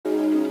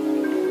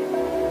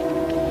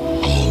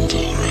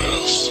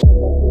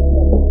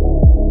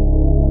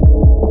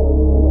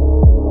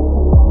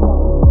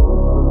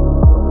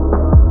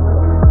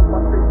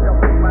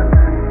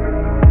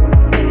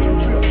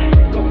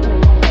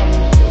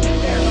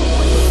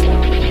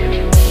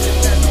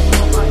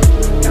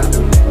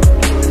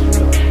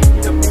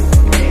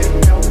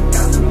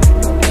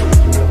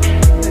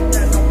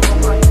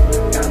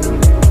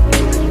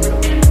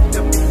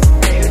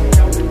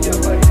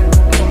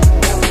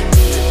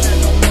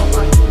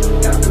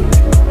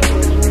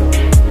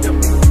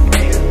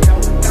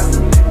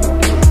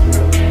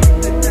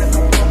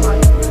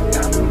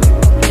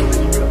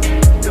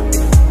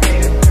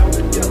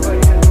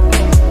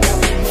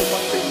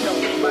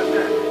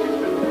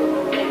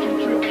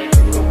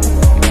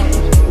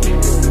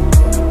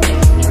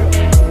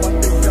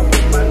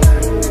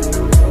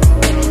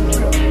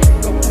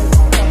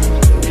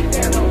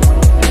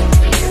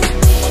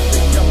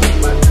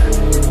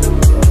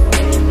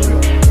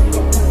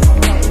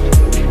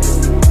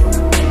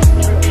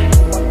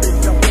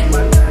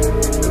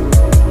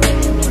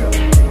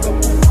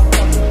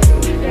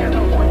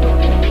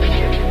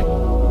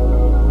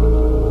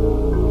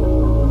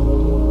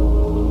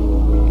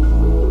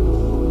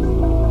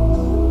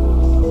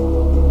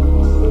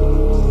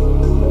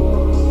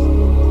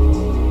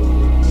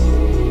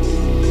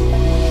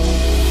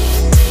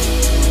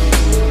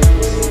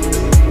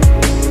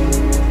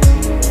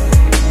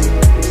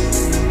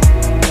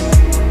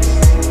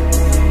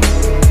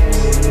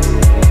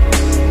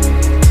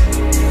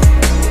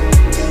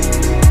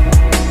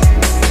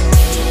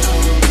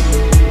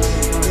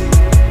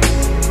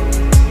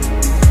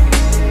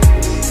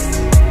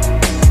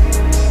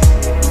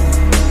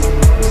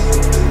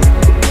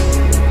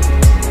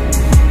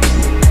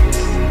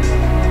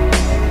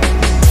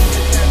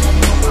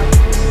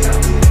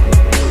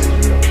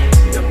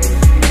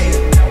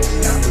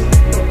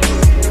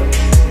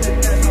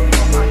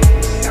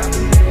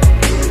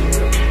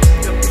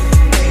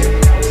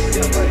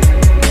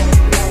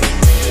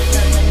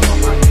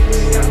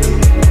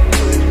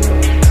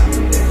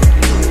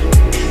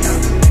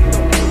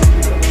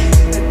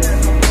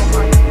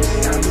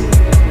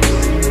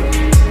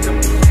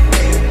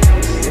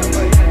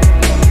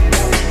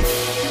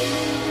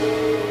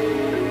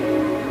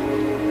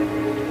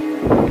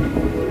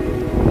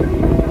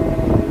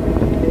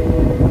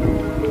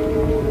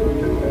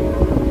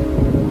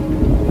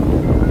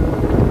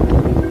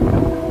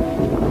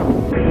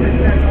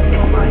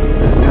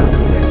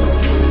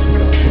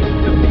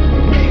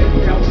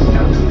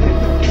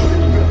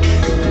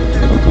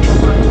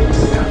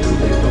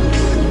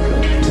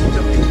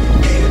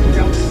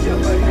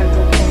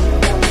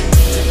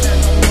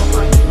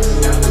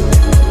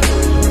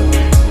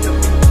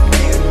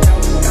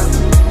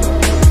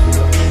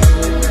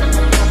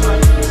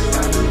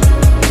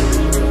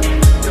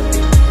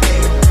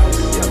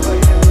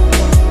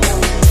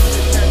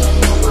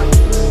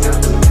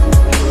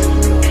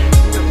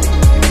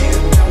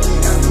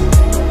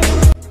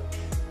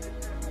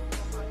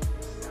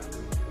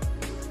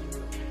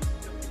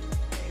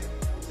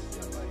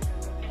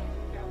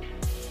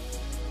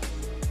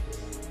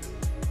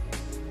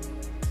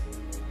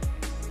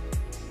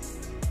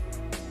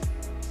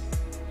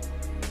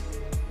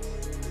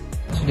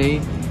today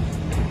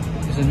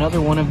is another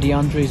one of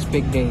DeAndre's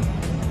big day.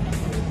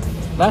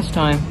 Last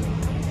time,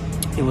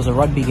 it was a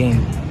rugby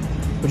game,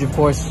 which of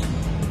course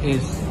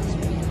is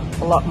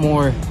a lot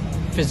more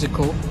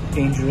physical,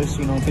 dangerous.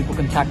 You know, people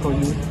can tackle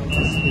you.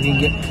 You can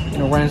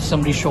get, run into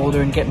somebody's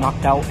shoulder and get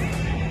knocked out.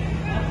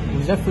 It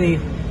was definitely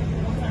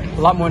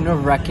a lot more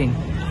nerve-wracking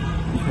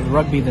with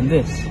rugby than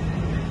this.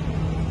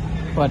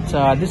 But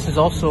this is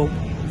also,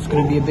 it's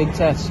going to be a big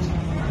test.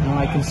 You know,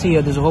 I can see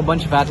there's a whole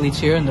bunch of athletes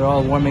here and they're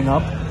all warming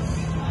up.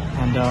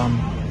 And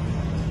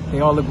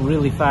they all look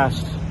really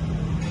fast.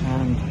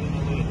 And,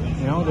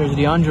 there's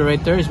DeAndre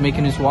right there. He's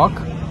making his walk.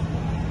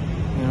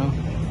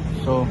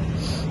 So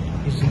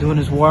he's doing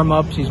his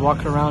warm-ups. He's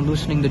walking around,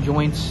 loosening the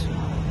joints.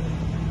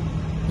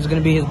 This is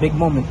going to be his big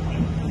moment.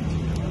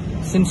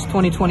 Since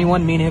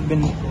 2021, me and him have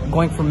been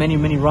going for many,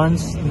 many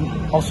runs.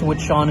 Also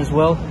with Sean as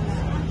well.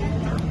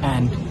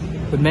 And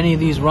with many of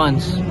these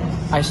runs,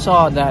 I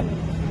saw that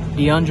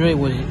DeAndre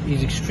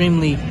he's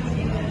extremely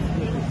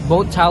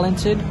both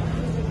talented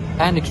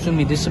and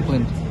extremely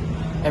disciplined.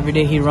 Every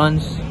day he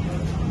runs,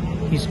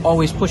 he's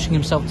always pushing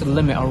himself to the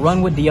limit. A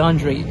run with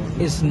DeAndre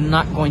is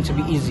not going to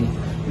be easy.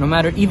 No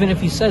matter, even if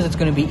he says it's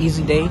going to be an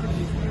easy day,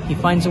 he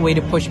finds a way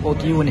to push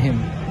both you and him.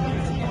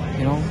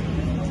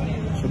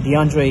 So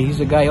DeAndre, he's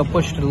a guy he'll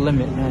push to the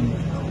limit, man.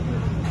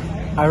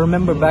 I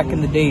remember back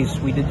in the days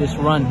we did this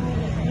run.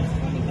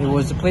 It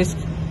was a place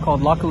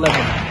called Lock 11,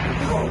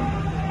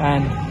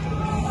 and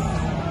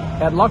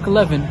at Lock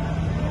 11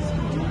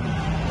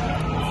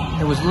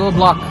 there was a little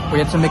block where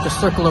you had to make a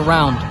circle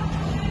around.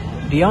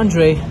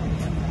 DeAndre,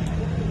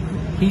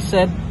 he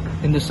said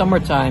in the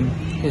summertime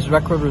his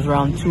record was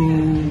around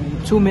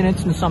 2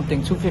 minutes and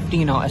something,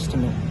 2:15 I'll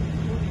estimate.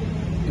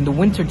 In the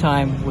winter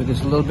time, where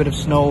there's a little bit of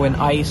snow and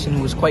ice and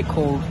it was quite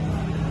cold,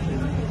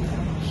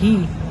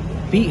 he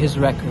beat his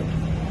record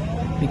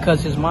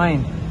because his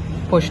mind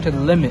pushed to the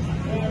limit.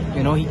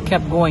 He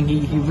kept going.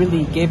 He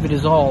really gave it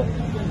his all,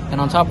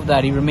 and on top of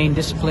that, he remained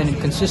disciplined and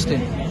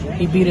consistent.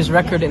 He beat his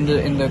record in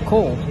the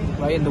cold,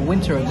 right, in the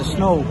winter, the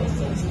snow,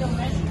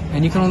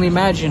 and you can only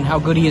imagine how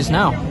good he is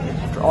now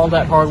after all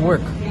that hard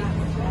work.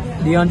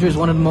 DeAndre is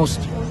one of the most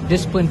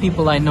disciplined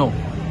people I know.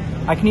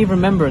 I can even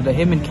remember that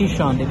him and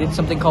Keyshawn, they did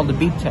something called the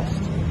beep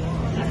test.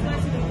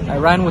 I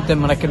ran with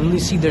them, and I could really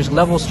see there's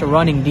levels to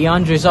running.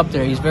 DeAndre's up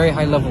there. He's very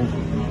high level.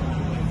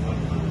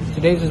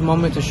 Today's his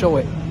moment to show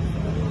it.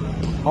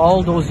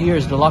 All those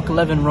years, the Lock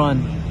 11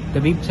 run,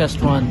 the beep test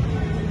run,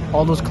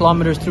 all those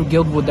kilometers through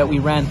Guildwood that we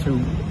ran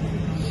through.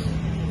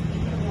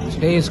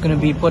 Today is going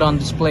to be put on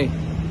display.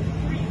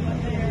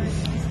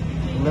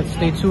 Let's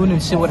stay tuned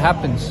and see what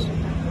happens.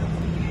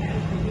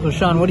 So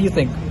Sean, what do you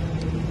think?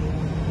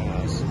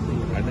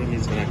 I think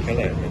he's going to kill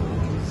it.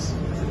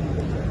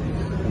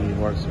 He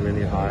works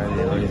really hard,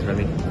 he's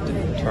really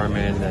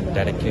determined and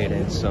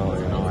dedicated, so,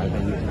 I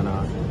think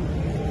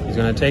he's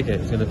going to take it.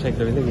 He's going to take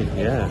the lead,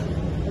 yeah.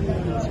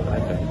 That's what I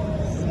think.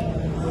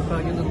 What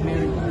about you, little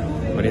Mary?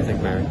 What do you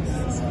think, Mary?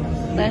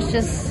 Let's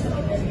just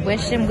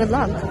wish him good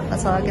luck.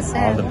 That's all I can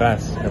say. All the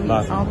best. Good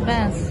luck. All the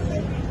best.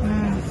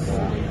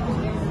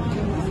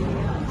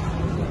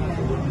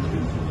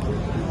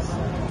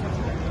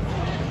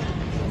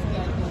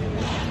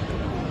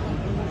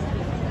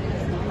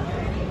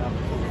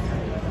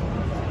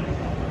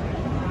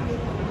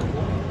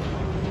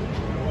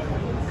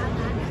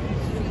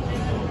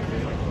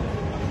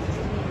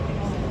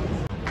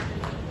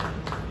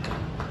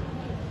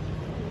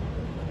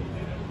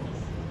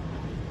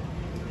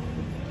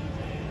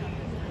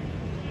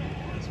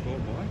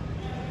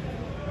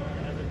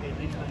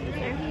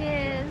 There he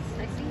is.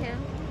 I see him.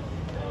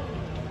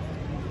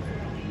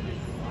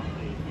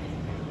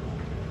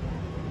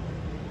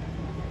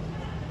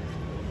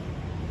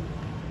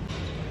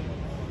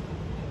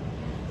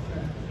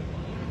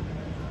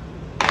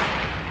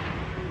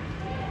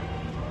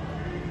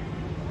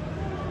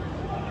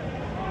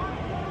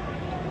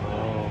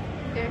 Oh.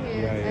 There he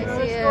is. Yeah. I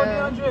see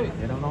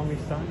him. You don't know me,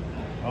 son?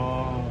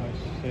 Oh,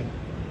 shit.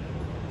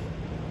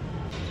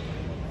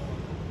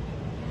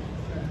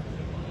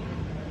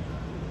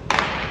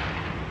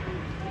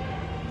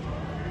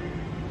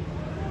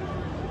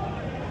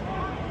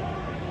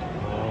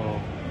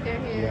 There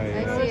he is. Yeah.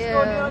 I see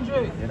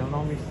him. You don't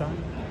know me, son?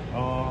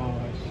 Oh,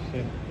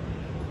 shit.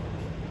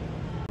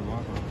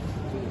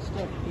 Good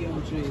stuff,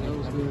 DeAndre. That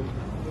was good.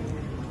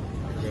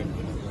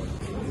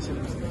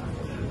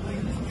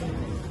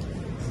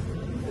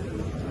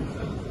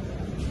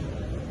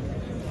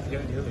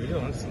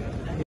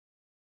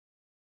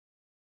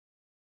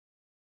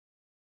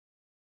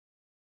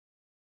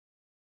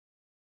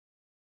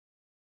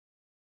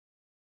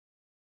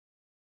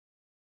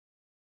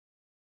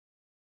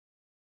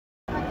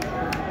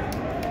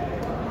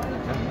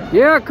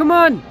 Yeah, come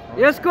on.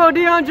 Let's go,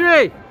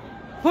 DeAndre.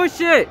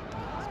 Push it.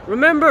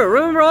 Remember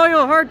all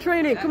your hard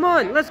training. Come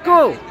on, let's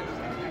go.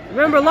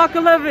 Remember, Lock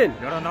 11.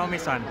 You don't know me,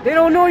 son. They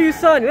don't know you,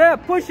 son. Yeah,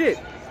 push it.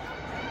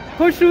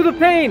 Push through the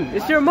pain.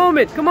 It's your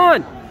moment. Come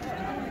on.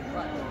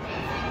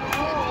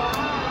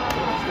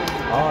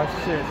 Oh,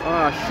 shit.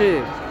 Oh,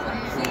 shit.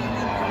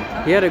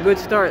 He had a good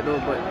start, though,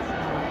 but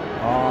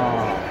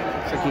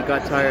Oh. It's like he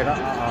got tired. Yeah.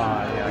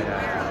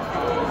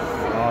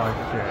 Oh,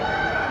 shit.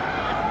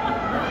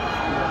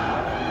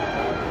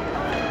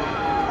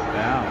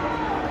 Damn.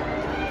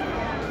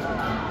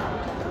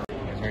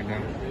 It's right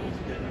now.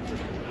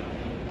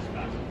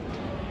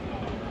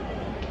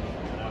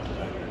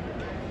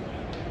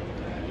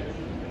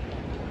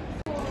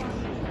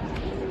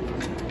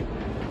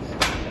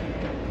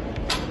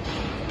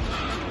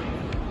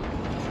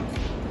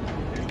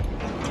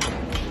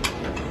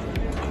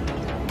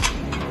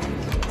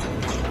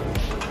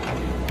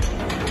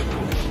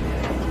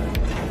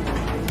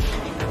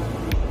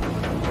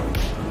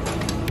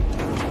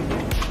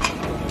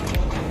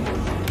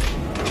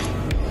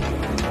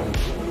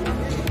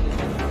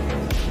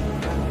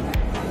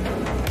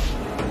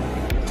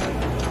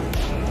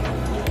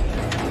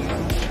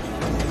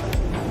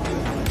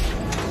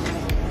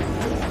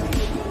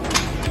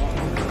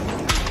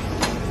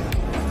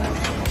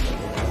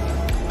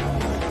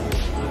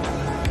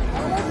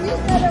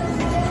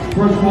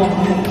 First ball,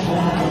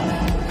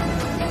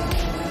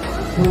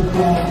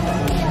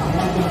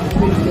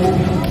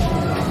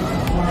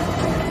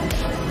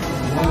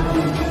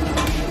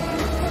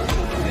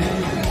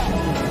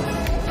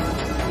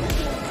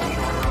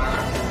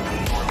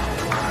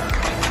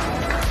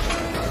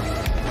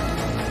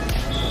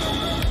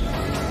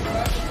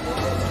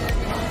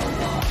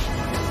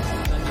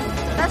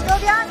 Let's go,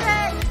 DeAndre!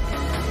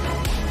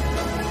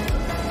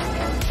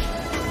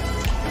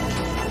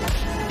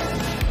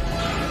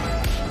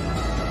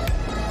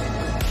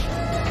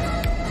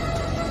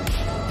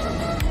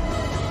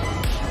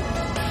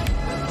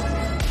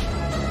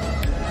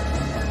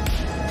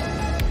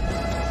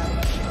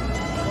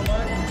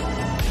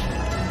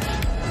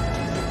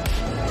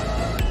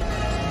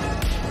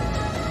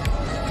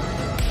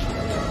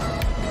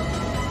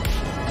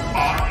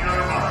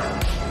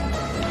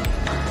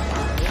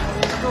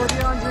 Let's go,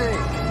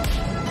 DeAndre.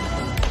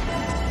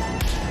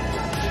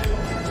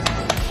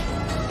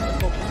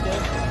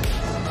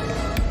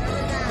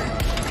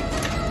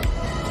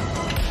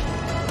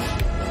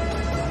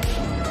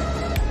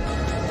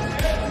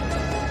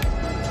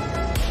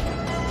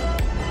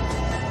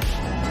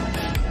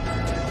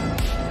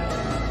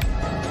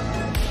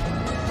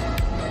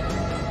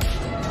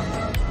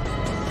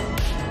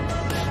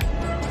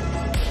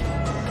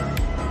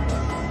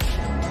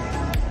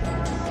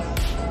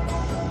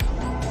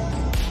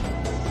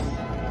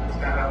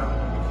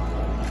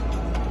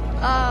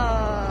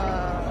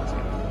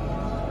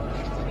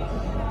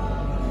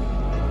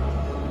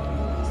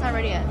 It's not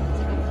ready yet.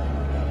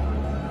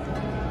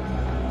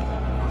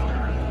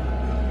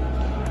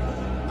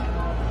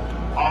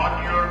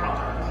 on your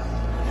marks.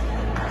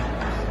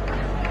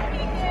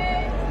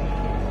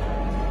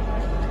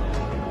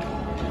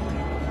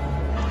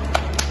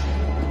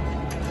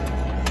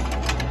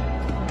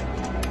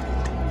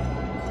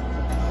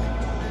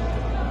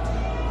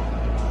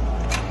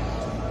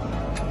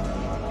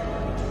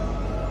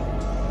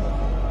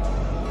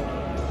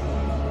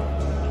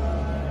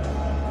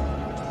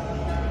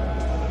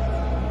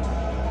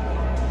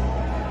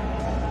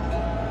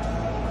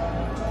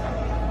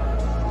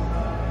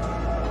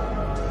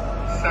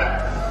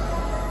 Set.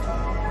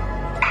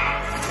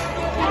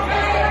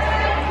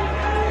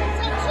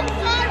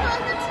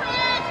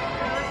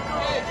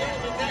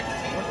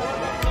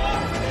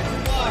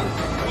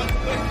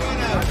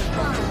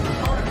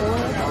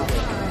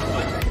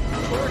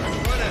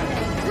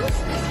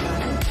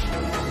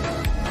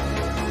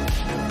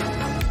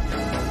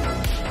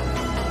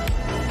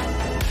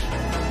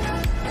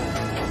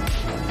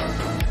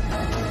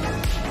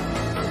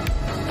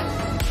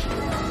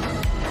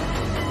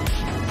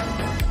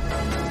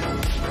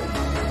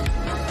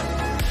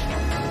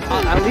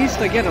 At least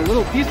I get a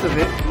little piece of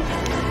it.